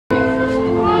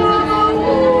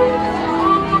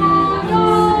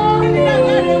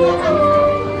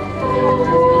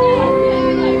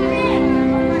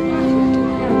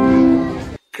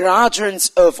Graduates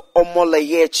of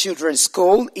OMOLEYE Children's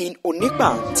School in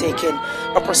ONIPANU taking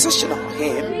a processional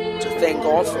hymn to thank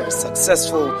God for the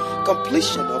successful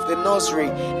completion of the nursery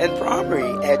and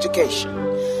primary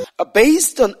education.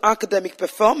 Based on academic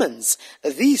performance,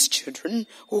 these children,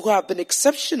 who have been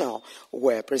exceptional,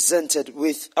 were presented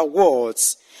with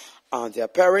awards, and their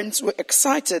parents were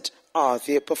excited at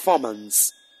their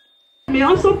performance. It may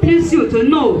also please you to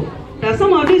know that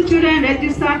some of these children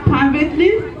registered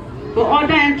privately for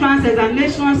other entrance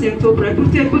examinations into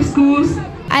reputable schools.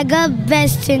 I got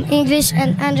best in English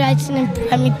and handwriting in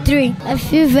primary 3. I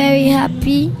feel very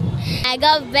happy. I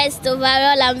got best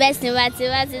overall and best in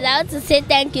mathematics. I want to say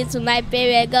thank you to my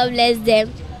parents. God bless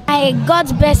them. I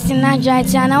got best in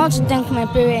handwriting and I want to thank my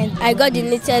parents. I got the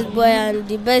latest boy and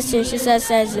the best in social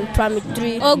science in primary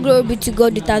 3. All glory be to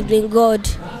God, it has been God.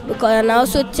 And I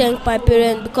also thank my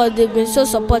parents because they've been so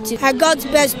supportive. I got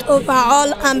best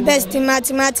overall and best in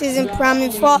mathematics in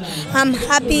primary 4. I'm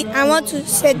happy. I want to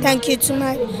say thank you to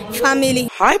my family.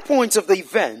 High point of the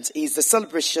event is the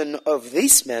celebration of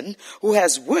this man who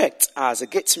has worked as a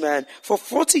gateman for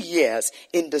 40 years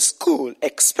in the school,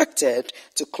 expected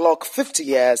to clock 50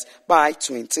 years by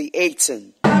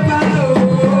 2018.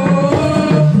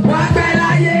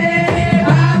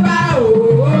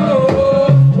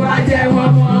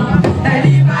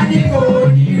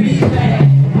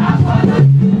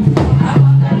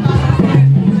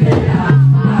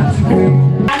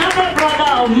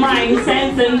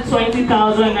 Sent in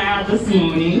 20,000 naira this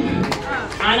morning,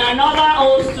 and another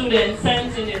old student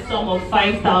sent in a sum of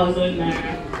 5,000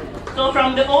 naira. So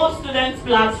from the old students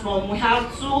platform, we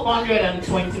have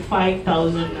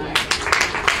 225,000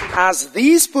 naira. As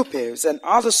these pupils and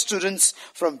other students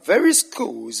from various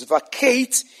schools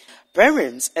vacate,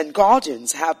 parents and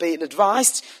guardians have been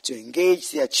advised to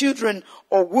engage their children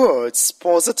or wards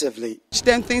positively. Teach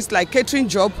them things like catering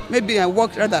job, maybe I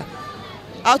work rather,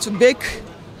 how to bake.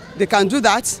 They can do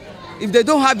that. If they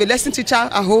don't have a lesson teacher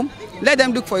at home, let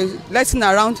them look for a lesson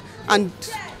around. And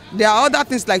there are other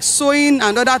things like sewing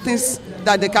and other things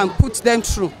that they can put them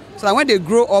through, so that when they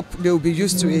grow up, they will be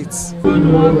used to it. Good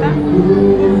mother,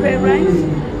 good parents,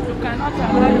 you cannot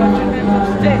allow your children to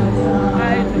stay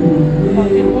idle for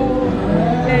the whole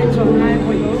age of 9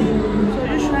 weeks. So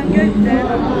you should engage them in a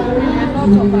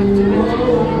lot of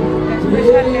activities,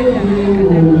 especially in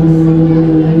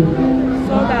academics.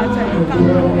 So that you can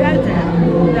prepare them.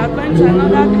 They are going to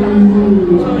another class,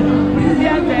 so you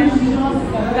prepare them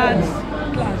for that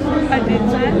class. By the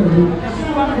time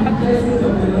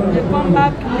they come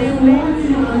back newly,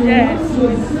 yes,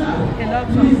 with a lot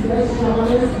of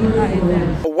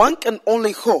ideas. One can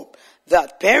only hope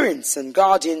that parents and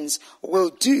guardians will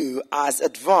do as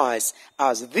advised,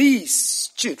 as these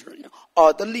children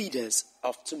are the leaders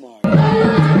of tomorrow.